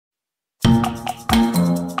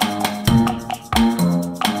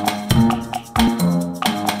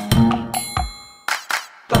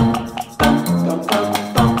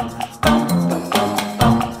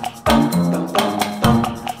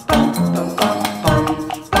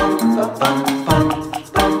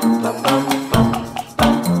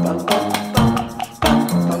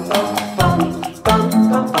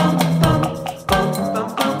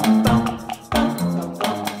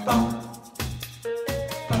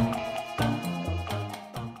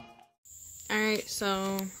Alright,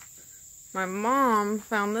 so my mom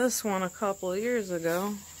found this one a couple of years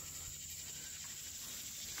ago.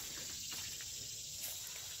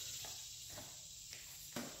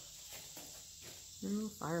 Oh,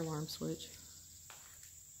 fire alarm switch.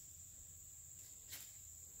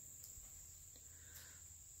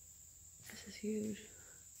 This is huge.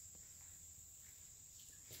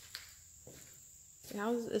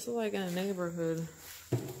 It's like in a neighborhood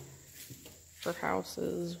for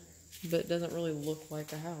houses, but it doesn't really look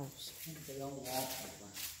like a house. I think the old wallpaper.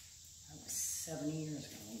 That was 7 years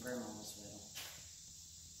ago in Grandma'sville.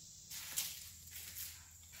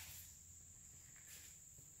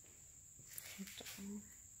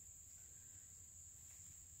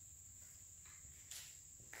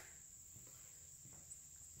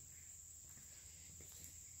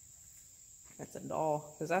 That's a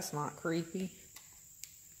doll, because that's not creepy.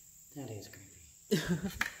 That is creepy.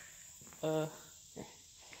 Here. I'll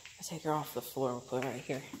take her off the floor. We'll put her right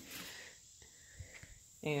here.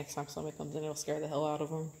 And next time somebody comes in, it'll scare the hell out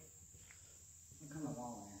of them. Look on the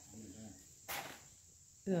wall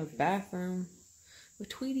there. The bathroom. The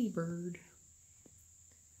Tweety bird.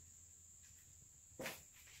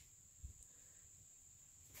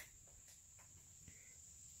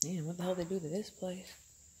 Man, what the hell they do to this place?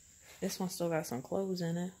 This one still got some clothes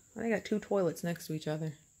in it. They got 2 toilets next to each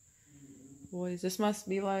other. Boys, this must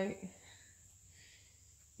be like,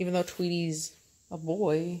 even though Tweety's a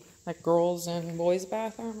boy, like girls and boys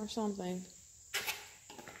bathroom or something.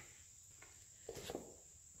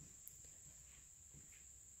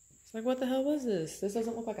 It's like, what the hell was this? This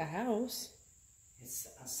doesn't look like a house. It's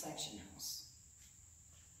a section house.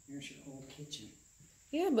 Here's your old kitchen.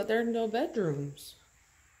 Yeah, but there are no bedrooms.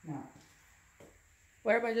 No.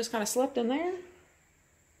 Well, everybody just kind of slept in there?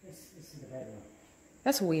 This is the bedroom.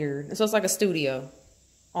 That's weird. So it's like a studio.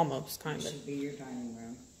 Almost, kind of. This should be your dining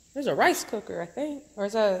room. There's a rice cooker, I think. Or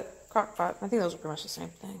is that a crock pot? I think those are pretty much the same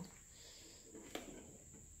thing.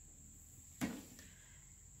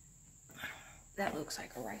 That looks like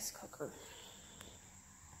a rice cooker.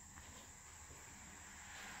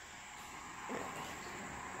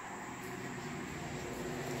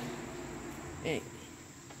 Hey.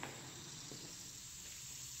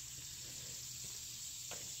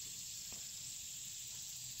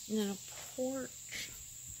 And then a porch.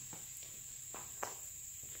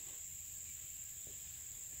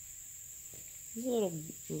 There's a little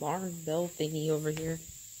alarm bell thingy over here.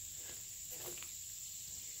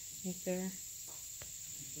 Right there.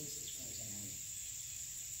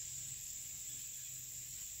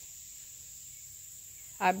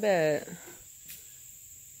 I bet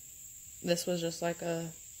this was just like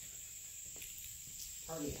a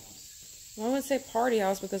Party house. Well, I wouldn't say party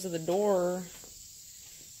house because of the door.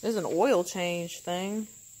 There's an oil change thing.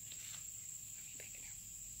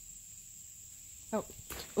 Oh,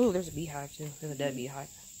 ooh, there's a beehive too. There's a dead beehive.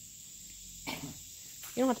 You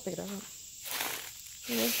don't have to pick it up.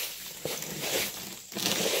 Here it is.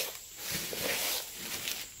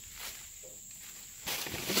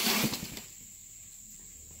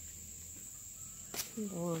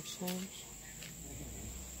 Oil change.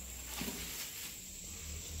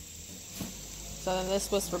 So then this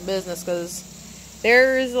was for business because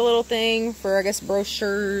there is a little thing for, I guess,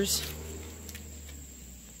 brochures.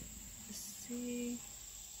 Let's see.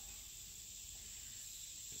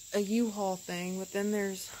 A U-Haul thing, but then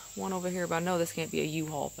there's one over here, but I know this can't be a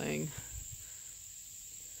U-Haul thing.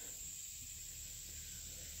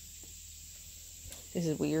 This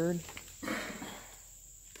is weird.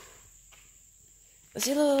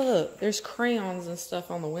 See, look. There's crayons and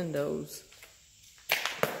stuff on the windows.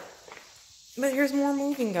 But here's more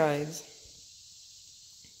moving guides.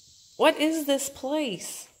 What is this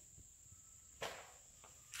place?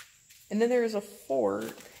 And then there's a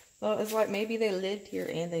fort. So it's like maybe they lived here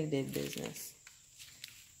and they did business.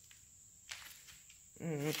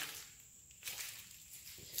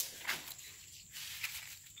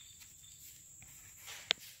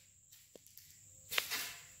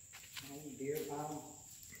 Beer bottle.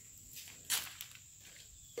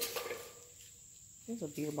 There's a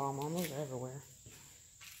beer bomb on those everywhere.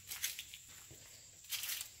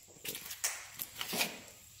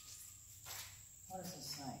 What does it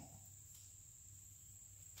say?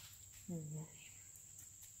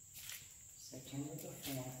 September the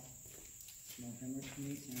 4th, November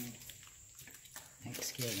 23rd,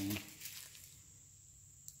 Thanksgiving.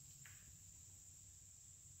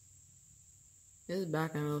 This is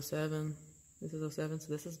back in 07. This is 07, so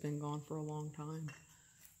this has been gone for a long time.